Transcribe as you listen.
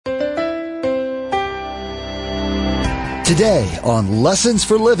Today on Lessons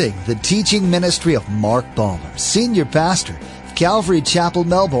for Living, the teaching ministry of Mark Balmer, Senior Pastor of Calvary Chapel,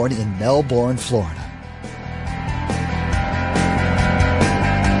 Melbourne in Melbourne, Florida.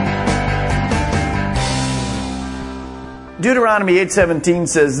 Deuteronomy 8:17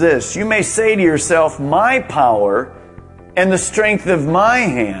 says this, "You may say to yourself, my power and the strength of my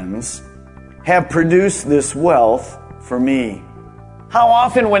hands have produced this wealth for me." How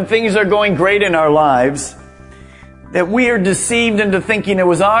often when things are going great in our lives, that we are deceived into thinking it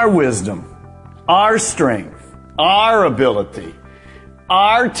was our wisdom, our strength, our ability,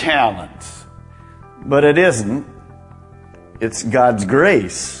 our talent. But it isn't. It's God's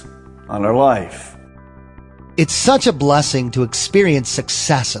grace on our life. It's such a blessing to experience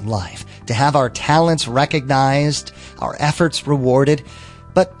success in life, to have our talents recognized, our efforts rewarded,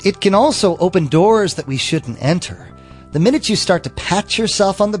 but it can also open doors that we shouldn't enter. The minute you start to pat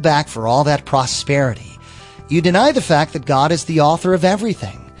yourself on the back for all that prosperity, you deny the fact that God is the author of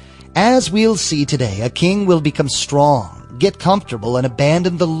everything. As we'll see today, a king will become strong, get comfortable, and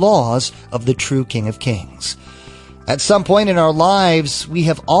abandon the laws of the true King of Kings. At some point in our lives, we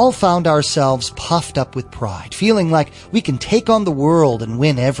have all found ourselves puffed up with pride, feeling like we can take on the world and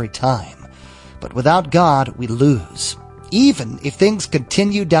win every time. But without God, we lose. Even if things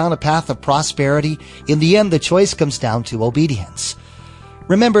continue down a path of prosperity, in the end, the choice comes down to obedience.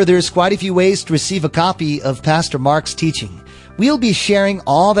 Remember, there's quite a few ways to receive a copy of Pastor Mark's teaching. We'll be sharing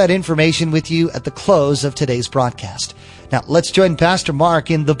all that information with you at the close of today's broadcast. Now, let's join Pastor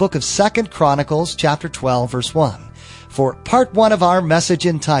Mark in the book of 2 Chronicles, chapter 12, verse 1, for part 1 of our message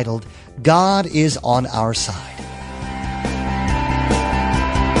entitled, God is on Our Side.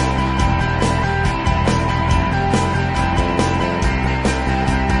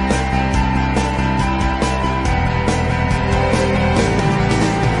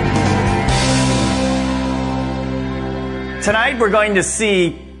 Tonight we're going to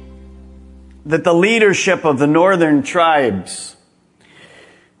see that the leadership of the northern tribes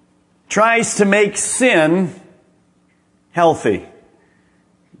tries to make sin healthy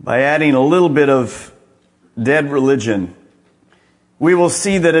by adding a little bit of dead religion. We will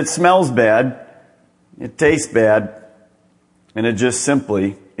see that it smells bad, it tastes bad, and it just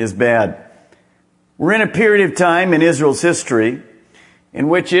simply is bad. We're in a period of time in Israel's history in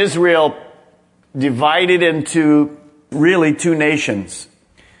which Israel divided into really two nations.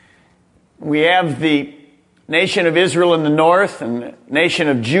 We have the nation of Israel in the north and the nation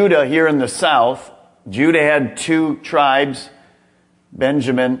of Judah here in the south. Judah had 2 tribes,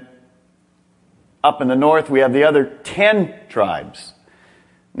 Benjamin. Up in the north, we have the other 10 tribes.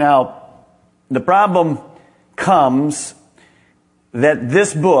 Now, the problem comes that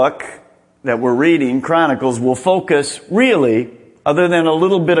this book that we're reading, Chronicles, will focus really, other than a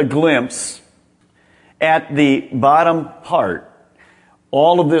little bit of glimpse, at the bottom part.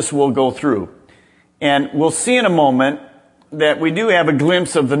 All of this will go through. And we'll see in a moment that we do have a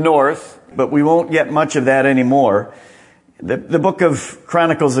glimpse of the north, but we won't get much of that anymore. The book of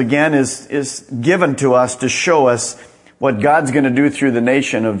Chronicles, again, is given to us to show us what God's going to do through the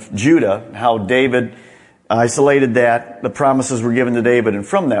nation of Judah, how David isolated that, the promises were given to David, and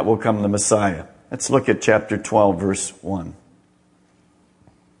from that will come the Messiah. Let's look at chapter 12, verse 1.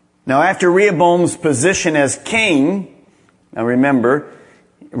 Now, after Rehoboam's position as king, now remember,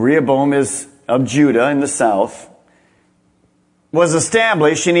 Rehoboam is of Judah in the south, was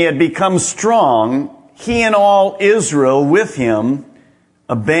established and he had become strong, he and all Israel with him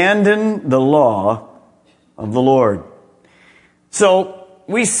abandoned the law of the Lord. So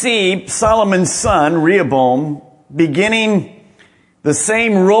we see Solomon's son, Rehoboam, beginning the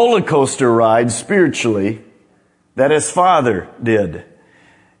same roller coaster ride spiritually that his father did.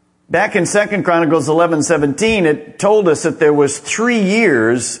 Back in 2 Chronicles 11:17, it told us that there was 3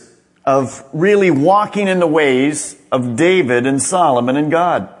 years of really walking in the ways of David and Solomon and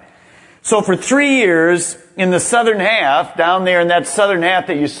God. So for 3 years in the southern half, down there in that southern half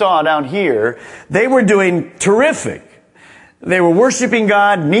that you saw down here, they were doing terrific. They were worshiping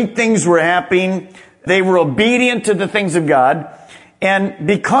God, neat things were happening, they were obedient to the things of God, and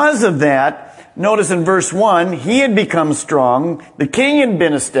because of that, notice in verse 1, he had become strong, the king had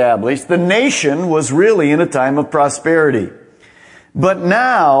been established, the nation was really in a time of prosperity. But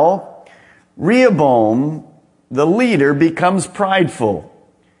now, Rehoboam, the leader, becomes prideful.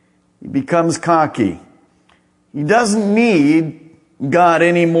 He becomes cocky. He doesn't need God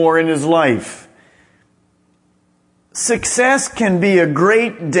anymore in his life. Success can be a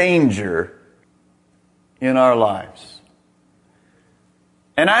great danger in our lives.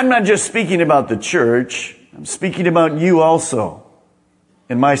 And I'm not just speaking about the church, I'm speaking about you also,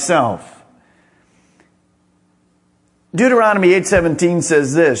 and myself. Deuteronomy 8:17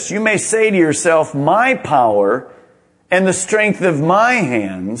 says this, "You may say to yourself, my power and the strength of my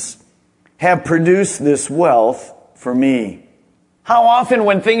hands have produced this wealth for me." How often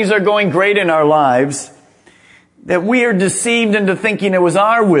when things are going great in our lives, that we are deceived into thinking it was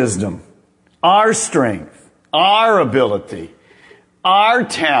our wisdom, our strength, our ability, our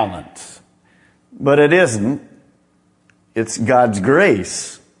talent. But it isn't. It's God's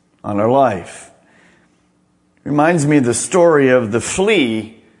grace on our life. Reminds me of the story of the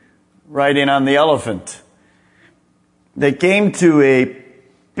flea riding on the elephant. They came to a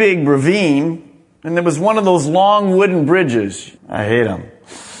big ravine, and there was one of those long wooden bridges. I hate them.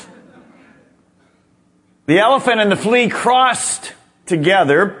 The elephant and the flea crossed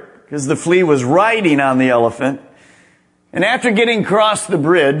together because the flea was riding on the elephant. And after getting across the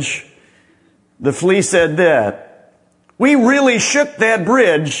bridge, the flea said that, "We really shook that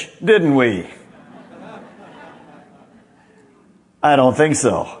bridge, didn't we?" I don't think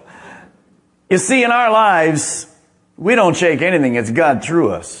so. You see, in our lives, we don't shake anything. It's God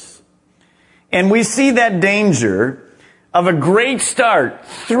through us. And we see that danger of a great start.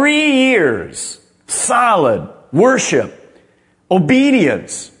 3 years, solid worship,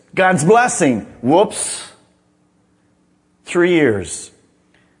 obedience, God's blessing. Whoops. 3 years.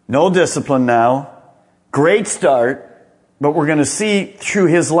 No discipline now. Great start. But we're going to see through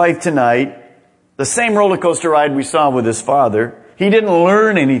his life tonight the same roller coaster ride we saw with his father. He didn't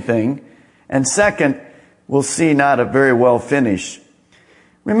learn anything. And second, we'll see not a very well finish.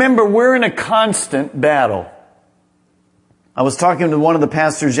 Remember, we're in a constant battle. I was talking to one of the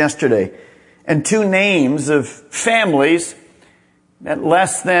pastors yesterday, and 2 names of families that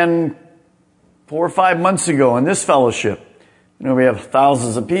less than 4 or 5 months ago in this fellowship. You know, we have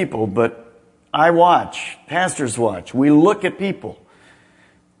thousands of people, but I watch, pastors watch. We look at people.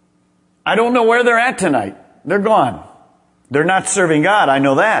 I don't know where they're at tonight. They're gone. They're not serving God. I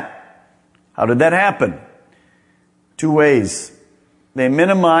know that. How did that happen? 2 ways. They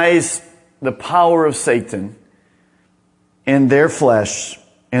minimize the power of Satan in their flesh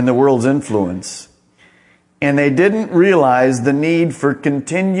and the world's influence. And they didn't realize the need for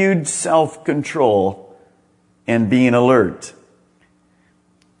continued self-control and being alert.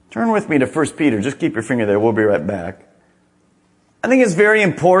 Turn with me to 1 Peter. Just keep your finger there. We'll be right back. I think it's very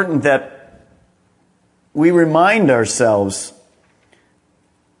important that we remind ourselves,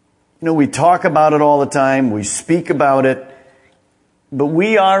 you know, we talk about it all the time. We speak about it. But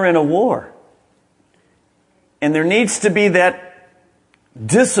we are in a war. And there needs to be that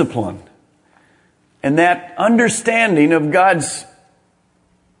discipline and that understanding of God's,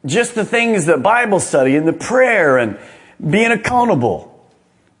 just the things, the Bible study and the prayer and being accountable.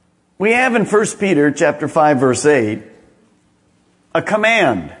 We have in 1 Peter chapter 5 verse 8 a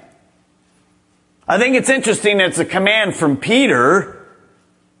command. I think it's interesting it's a command from Peter,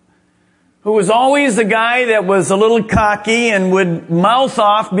 who was always the guy that was a little cocky and would mouth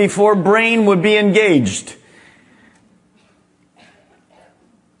off before brain would be engaged.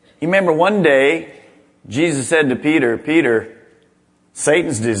 You remember one day, Jesus said to Peter, "Peter,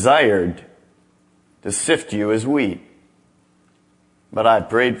 Satan's desired to sift you as wheat, but I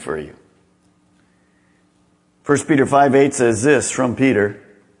prayed for you." 1 Peter 5:8 says this from Peter,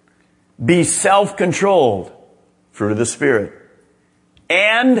 "Be self-controlled, fruit of the Spirit,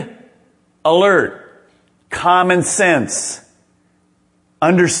 and alert, common sense,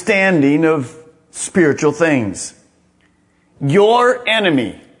 understanding of spiritual things. Your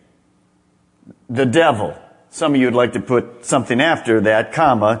enemy, the devil." Some of you would like to put something after that,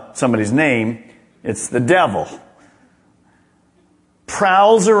 comma, somebody's name. It's the devil.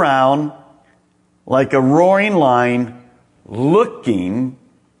 Prowls around like a roaring lion looking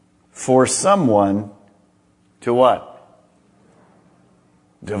for someone to what?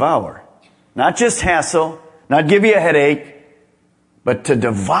 Devour. Not just hassle, not give you a headache, but to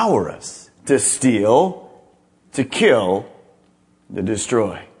devour us, to steal, to kill, to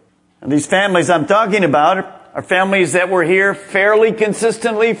destroy. And these families I'm talking about are families that were here fairly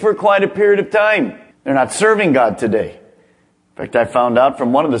consistently for quite a period of time. They're not serving God today. In fact, I found out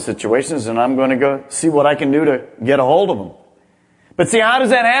from one of the situations, and I'm going to go see what I can do to get a hold of them. But see, how does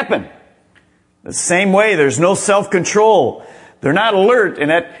that happen? The same way, there's no self-control. They're not alert,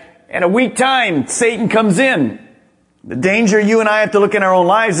 and at a weak time, Satan comes in. The danger you and I have to look in our own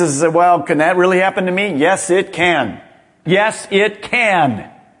lives is, well, can that really happen to me? Yes, it can. Yes, it can.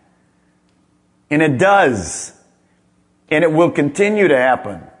 And it does. And it will continue to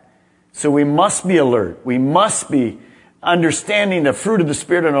happen. So we must be alert. We must be understanding the fruit of the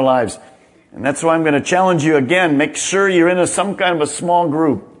Spirit in our lives. And that's why I'm going to challenge you again. Make sure you're in some kind of a small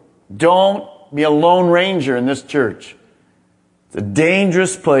group. Don't be a lone ranger in this church. It's a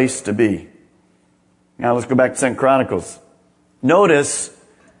dangerous place to be. Now let's go back to 2 Chronicles. Notice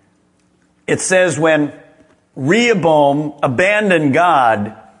it says when Rehoboam abandoned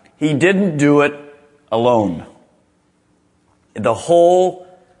God, he didn't do it alone. The whole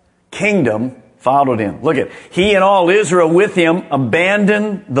kingdom followed him. Look at, he and all Israel with him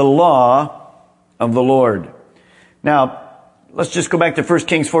abandoned the law of the Lord. Now, let's just go back to 1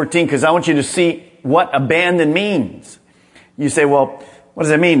 Kings 14 because I want you to see what abandon means. You say, well, what does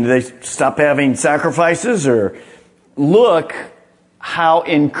that mean? Do they stop having sacrifices? Or look how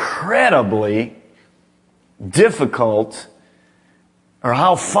incredibly difficult or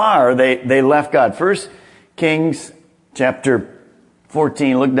how far they left God. 1 Kings chapter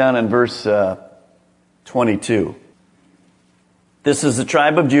 14, look down in verse 22. This is the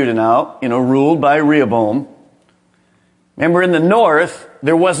tribe of Judah now, ruled by Rehoboam. Remember, in the north,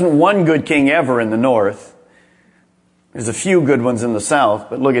 there wasn't one good king ever in the north. There's a few good ones in the south,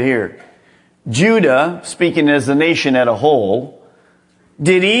 but look at here. Judah, speaking as a nation as a whole,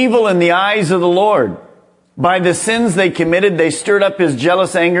 did evil in the eyes of the Lord. By the sins they committed, they stirred up his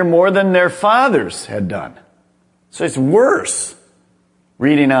jealous anger more than their fathers had done. So it's worse.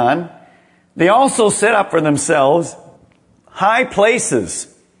 Reading on. They also set up for themselves high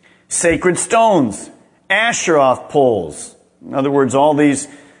places, sacred stones, Asheroth poles. In other words, all these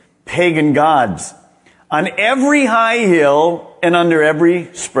pagan gods. On every high hill and under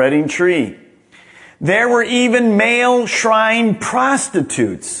every spreading tree. There were even male shrine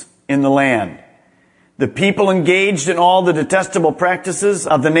prostitutes in the land. The people engaged in all the detestable practices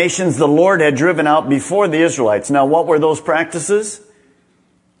of the nations the Lord had driven out before the Israelites. Now, what were those practices?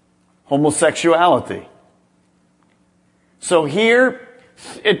 Homosexuality. So here,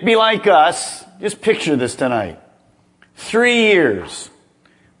 it'd be like us. Just picture this tonight. 3 years.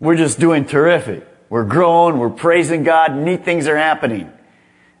 We're just doing terrific. We're growing. We're praising God. Neat things are happening.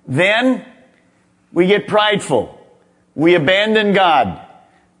 Then, we get prideful. We abandon God.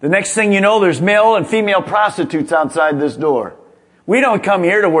 The next thing you know, there's male and female prostitutes outside this door. We don't come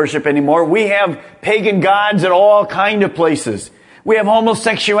here to worship anymore. We have pagan gods at all kind of places. We have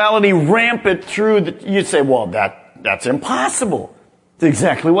homosexuality rampant through you'd say, well, that's impossible. It's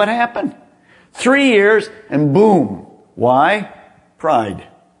exactly what happened. 3 years and boom. Why? Pride.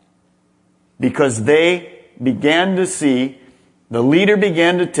 Because they began to see, the leader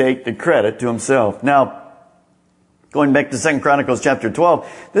began to take the credit to himself. Now, going back to 2 Chronicles chapter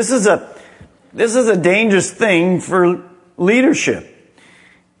 12, this is a dangerous thing for leadership.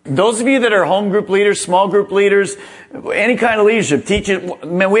 Those of you that are home group leaders, small group leaders, any kind of leadership, teaching,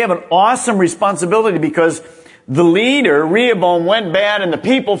 man, we have an awesome responsibility because the leader, Rehoboam, went bad and the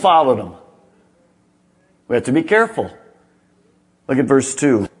people followed him. We have to be careful. Look at verse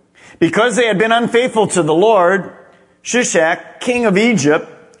 2. Because they had been unfaithful to the Lord, Shishak, king of Egypt,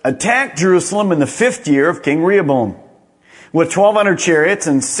 attacked Jerusalem in the 5th year of King Rehoboam with 1,200 chariots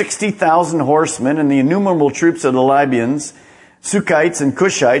and 60,000 horsemen and the innumerable troops of the Libyans, Sukkites and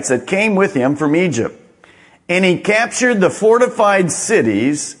Cushites that came with him from Egypt. And he captured the fortified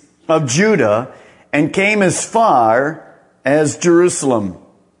cities of Judah and came as far as Jerusalem.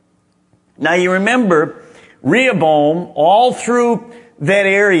 Now you remember, Rehoboam, all through that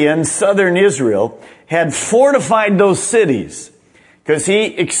area in southern Israel, had fortified those cities because he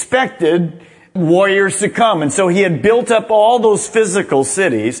expected warriors to come. And so he had built up all those physical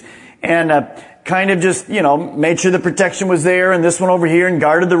cities and kind of just, made sure the protection was there and this one over here and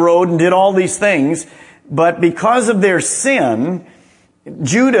guarded the road and did all these things. But because of their sin,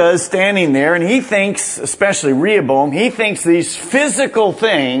 Judah is standing there and he thinks, especially Rehoboam, he thinks these physical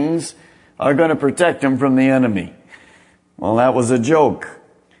things are going to protect him from the enemy. Well, that was a joke.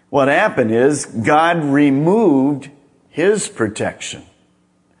 What happened is God removed his protection.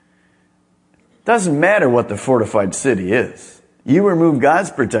 Doesn't matter what the fortified city is. You remove God's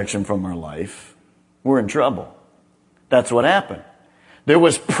protection from our life, we're in trouble. That's what happened. There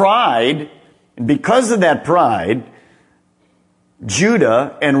was pride, and because of that pride,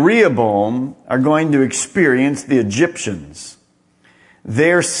 Judah and Rehoboam are going to experience the Egyptians.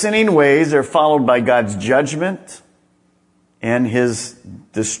 Their sinning ways are followed by God's judgment and his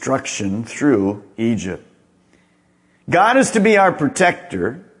destruction through Egypt. God is to be our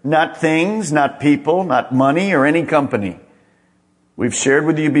protector, not things, not people, not money or any company. We've shared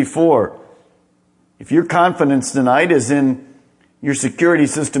with you before. If your confidence tonight is in your security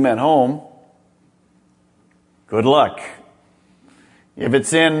system at home, good luck. If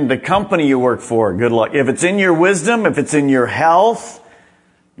it's in the company you work for, good luck. If it's in your wisdom, if it's in your health,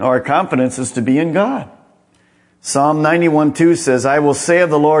 our confidence is to be in God. Psalm 91:2 says, I will say of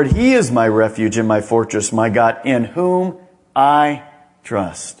the Lord, He is my refuge and my fortress, my God, in whom I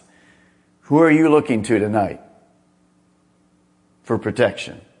trust. Who are you looking to tonight for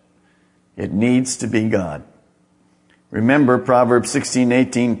protection? It needs to be God. Remember Proverbs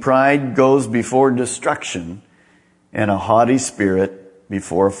 16:18, pride goes before destruction and a haughty spirit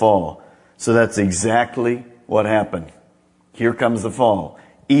before a fall. So that's exactly what happened. Here comes the fall.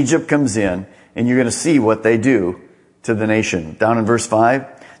 Egypt comes in, and you're going to see what they do to the nation. Down in verse 5,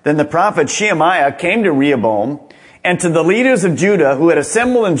 then the prophet Shemaiah came to Rehoboam and to the leaders of Judah who had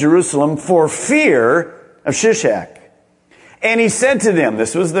assembled in Jerusalem for fear of Shishak. And he said to them,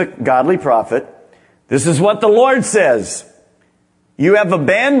 this was the godly prophet, this is what the Lord says, you have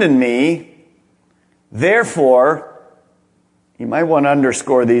abandoned me, therefore, you might want to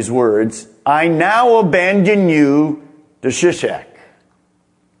underscore these words, I now abandon you to Shishak.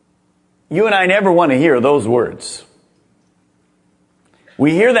 You and I never want to hear those words.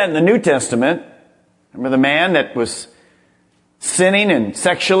 We hear that in the New Testament. Remember the man that was sinning and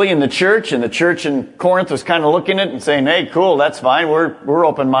sexually in the church, and the church in Corinth was kind of looking at it and saying, hey, cool, that's fine, we're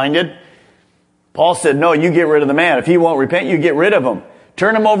open-minded. Paul said, no, you get rid of the man. If he won't repent, you get rid of him.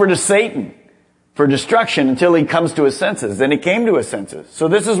 Turn him over to Satan for destruction until he comes to his senses. Then he came to his senses. So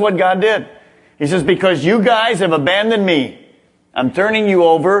this is what God did. He says, because you guys have abandoned me, I'm turning you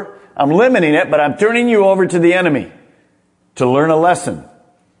over. I'm limiting it, but I'm turning you over to the enemy to learn a lesson.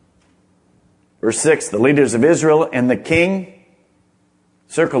 Verse 6, the leaders of Israel and the king,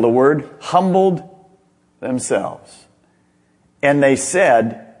 circle the word, humbled themselves. And they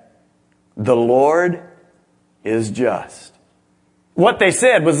said, the Lord is just. What they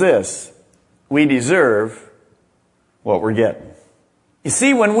said was this, we deserve what we're getting. You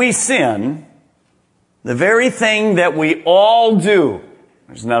see, when we sin, the very thing that we all do,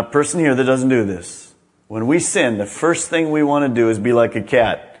 there's not a person here that doesn't do this. When we sin, the first thing we want to do is be like a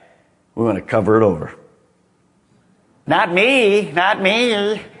cat. We want to cover it over. Not me, not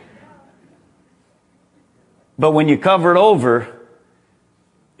me. But when you cover it over,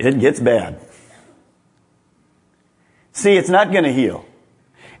 it gets bad. See, it's not going to heal.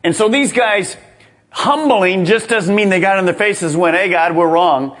 And so these guys, humbling just doesn't mean they got on their faces and went, hey God, we're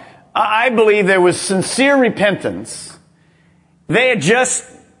wrong. I believe there was sincere repentance. They had just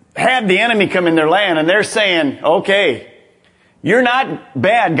had the enemy come in their land, and they're saying, okay, you're not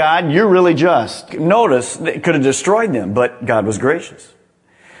bad, God, you're really just. Notice, it could have destroyed them, but God was gracious.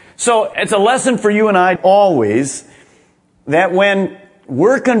 So it's a lesson for you and I always, that when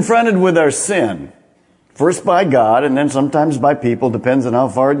we're confronted with our sin, first by God and then sometimes by people, depends on how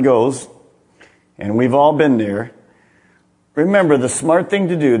far it goes, and we've all been there, remember the smart thing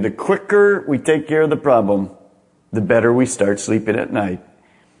to do, the quicker we take care of the problem, the better we start sleeping at night.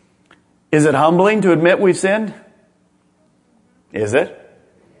 Is it humbling to admit we've sinned? Is it?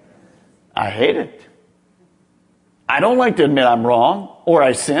 I hate it. I don't like to admit I'm wrong or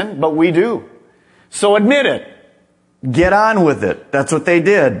I sinned, but we do. So admit it. Get on with it. That's what they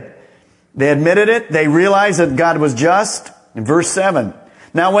did. They admitted it. They realized that God was just. In verse 7.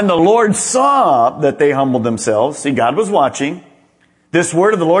 Now when the Lord saw that they humbled themselves, see, God was watching, this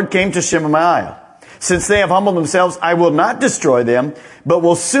word of the Lord came to Shemaiah. Since they have humbled themselves, I will not destroy them, but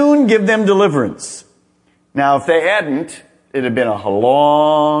will soon give them deliverance. Now, if they hadn't, it had been a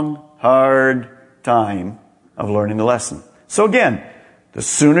long, hard time of learning the lesson. So again, the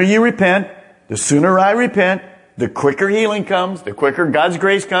sooner you repent, the sooner I repent, the quicker healing comes, the quicker God's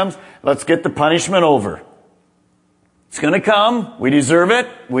grace comes. Let's get the punishment over. It's going to come. We deserve it.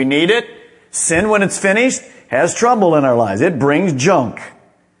 We need it. Sin, when it's finished, has trouble in our lives. It brings junk.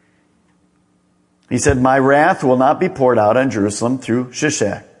 He said, my wrath will not be poured out on Jerusalem through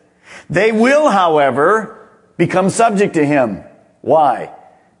Shishak. They will, however, become subject to him. Why?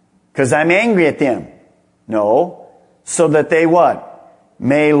 Because I'm angry at them. No. So that they what?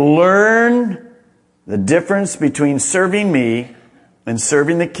 May learn the difference between serving me and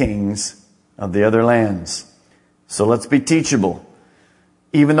serving the kings of the other lands. So let's be teachable.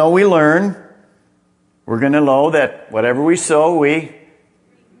 Even though we learn, we're going to know that whatever we sow, we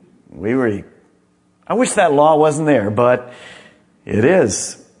reap. I wish that law wasn't there, but it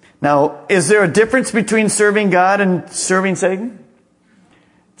is. Now, is there a difference between serving God and serving Satan?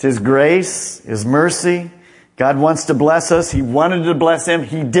 It's His grace, His mercy. God wants to bless us. He wanted to bless him.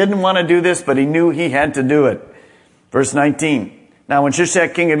 He didn't want to do this, but he knew he had to do it. Verse 19. Now when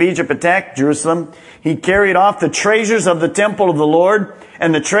Shishak, king of Egypt, attacked Jerusalem, he carried off the treasures of the temple of the Lord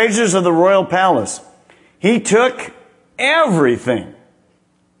and the treasures of the royal palace. He took everything.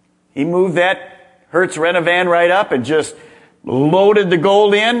 He moved that Hertz Renovan right up and just loaded the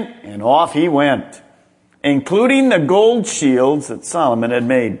gold in, and off he went, including the gold shields that Solomon had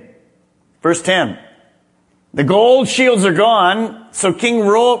made. Verse 10. The gold shields are gone, so King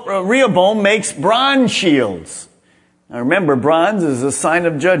Rehoboam makes bronze shields. Now remember, bronze is a sign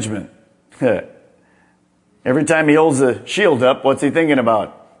of judgment. Every time he holds a shield up, what's he thinking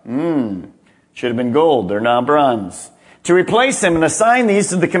about? Should have been gold. They're now bronze. To replace them and assign these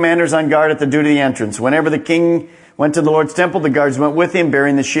to the commanders on guard at the duty entrance. Whenever the king went to the Lord's temple, the guards went with him,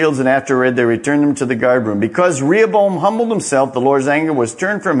 bearing the shields, and afterward they returned them to the guard room. Because Rehoboam humbled himself, the Lord's anger was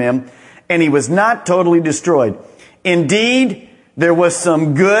turned from him, and he was not totally destroyed. Indeed, there was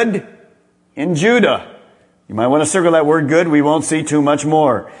some good in Judah. You might want to circle that word good. We won't see too much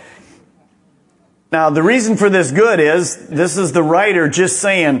more. Now, the reason for this good is, this is the writer just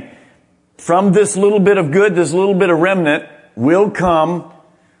saying, from this little bit of good, this little bit of remnant, will come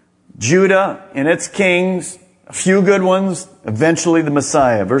Judah and its kings, a few good ones, eventually the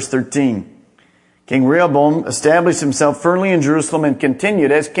Messiah. Verse 13. King Rehoboam established himself firmly in Jerusalem and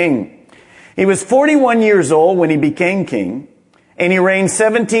continued as king. He was 41 years old when he became king, and he reigned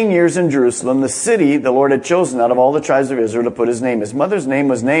 17 years in Jerusalem, the city the Lord had chosen out of all the tribes of Israel to put his name. His mother's name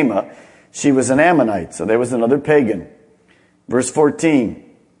was Naamah. She was an Ammonite, so there was another pagan. Verse 14.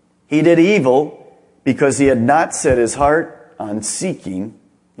 He did evil because he had not set his heart on seeking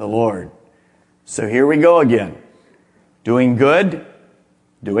the Lord. So here we go again. Doing good,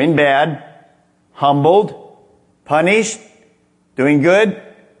 doing bad, humbled, punished, doing good,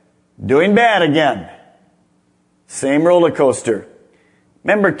 doing bad again. Same roller coaster.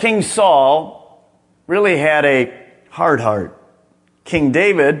 Remember, King Saul really had a hard heart. King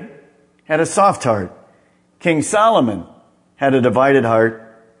David had a soft heart. King Solomon had a divided heart.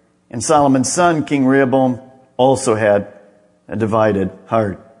 And Solomon's son, King Rehoboam, also had a divided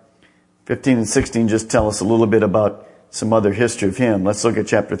heart. 15 and 16 just tell us a little bit about some other history of him. Let's look at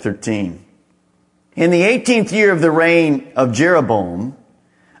chapter 13. In the 18th year of the reign of Jeroboam,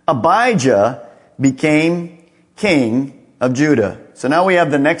 Abijah became king of Judah. So now we have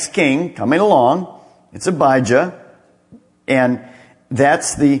the next king coming along. It's Abijah. And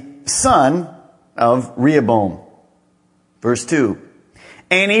that's the son of Rehoboam. Verse 2.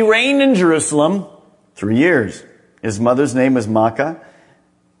 And he reigned in Jerusalem 3 years. His mother's name was Maacah,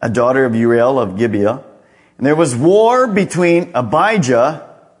 a daughter of Uriel of Gibeah. And there was war between Abijah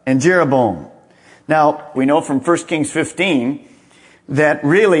and Jeroboam. Now, we know from 1 Kings 15 that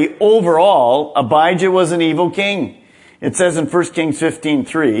really, overall, Abijah was an evil king. It says in 1 Kings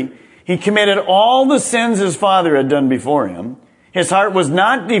 15:3, he committed all the sins his father had done before him. His heart was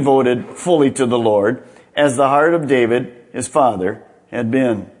not devoted fully to the Lord, as the heart of David, his father, had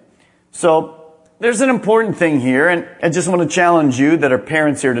been. So, there's an important thing here, and I just want to challenge you that are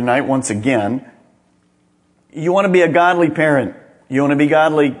parents here tonight once again. You want to be a godly parent. You want to be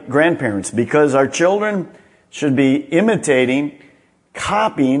godly grandparents, because our children should be imitating,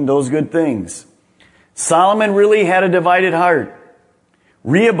 copying those good things. Solomon really had a divided heart.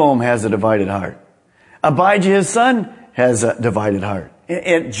 Rehoboam has a divided heart. Abijah, his son, has a divided heart.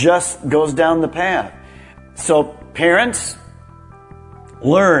 It just goes down the path. So, parents,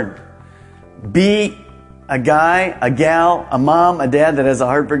 learn. Be a guy, a gal, a mom, a dad that has a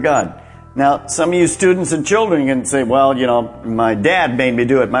heart for God. Now, some of you students and children can say, well, you know, my dad made me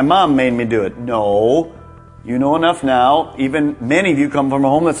do it. My mom made me do it. No. You know enough now. Even many of you come from a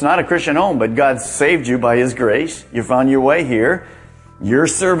home that's not a Christian home, but God saved you by His grace. You found your way here. You're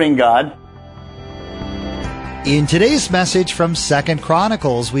serving God. In today's message from 2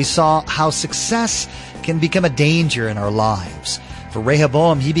 Chronicles, we saw how success can become a danger in our lives. For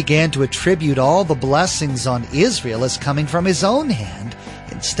Rehoboam, he began to attribute all the blessings on Israel as coming from his own hand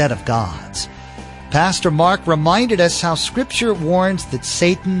instead of God's. Pastor Mark reminded us how Scripture warns that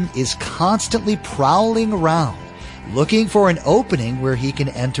Satan is constantly prowling around, looking for an opening where he can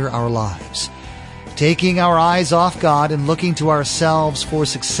enter our lives. Taking our eyes off God and looking to ourselves for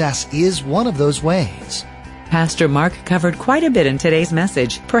success is one of those ways. Pastor Mark covered quite a bit in today's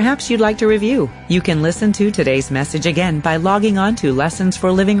message. Perhaps you'd like to review. You can listen to today's message again by logging on to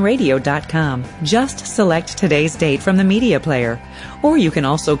lessonsforlivingradio.com. Just select today's date from the media player. Or you can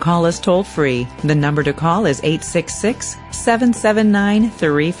also call us toll-free. The number to call is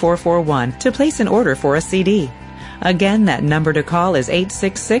 866-779-3441 to place an order for a CD. Again, that number to call is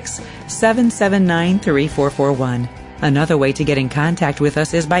 866-779-3441. Another way to get in contact with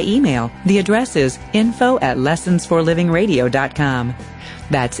us is by email. The address is info@lessonsforlivingradio.com.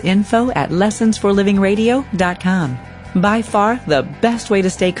 That's info@lessonsforlivingradio.com. By far, the best way to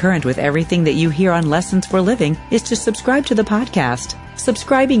stay current with everything that you hear on Lessons for Living is to subscribe to the podcast.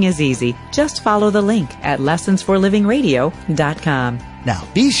 Subscribing is easy. Just follow the link at lessonsforlivingradio.com. Now,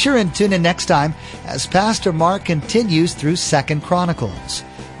 be sure and tune in next time as Pastor Mark continues through 2 Chronicles.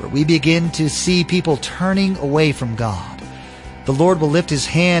 where we begin to see people turning away from God. The Lord will lift his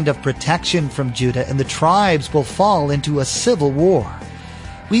hand of protection from Judah, and the tribes will fall into a civil war.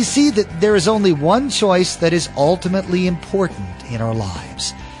 We see that there is only one choice that is ultimately important in our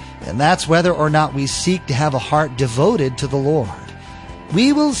lives, and that's whether or not we seek to have a heart devoted to the Lord.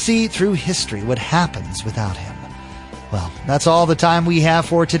 We will see through history what happens without him. Well, that's all the time we have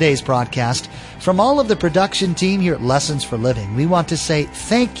for today's broadcast. From all of the production team here at Lessons for Living, we want to say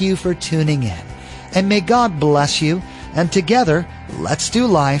thank you for tuning in. And may God bless you. And together, let's do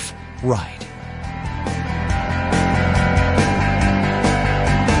life right.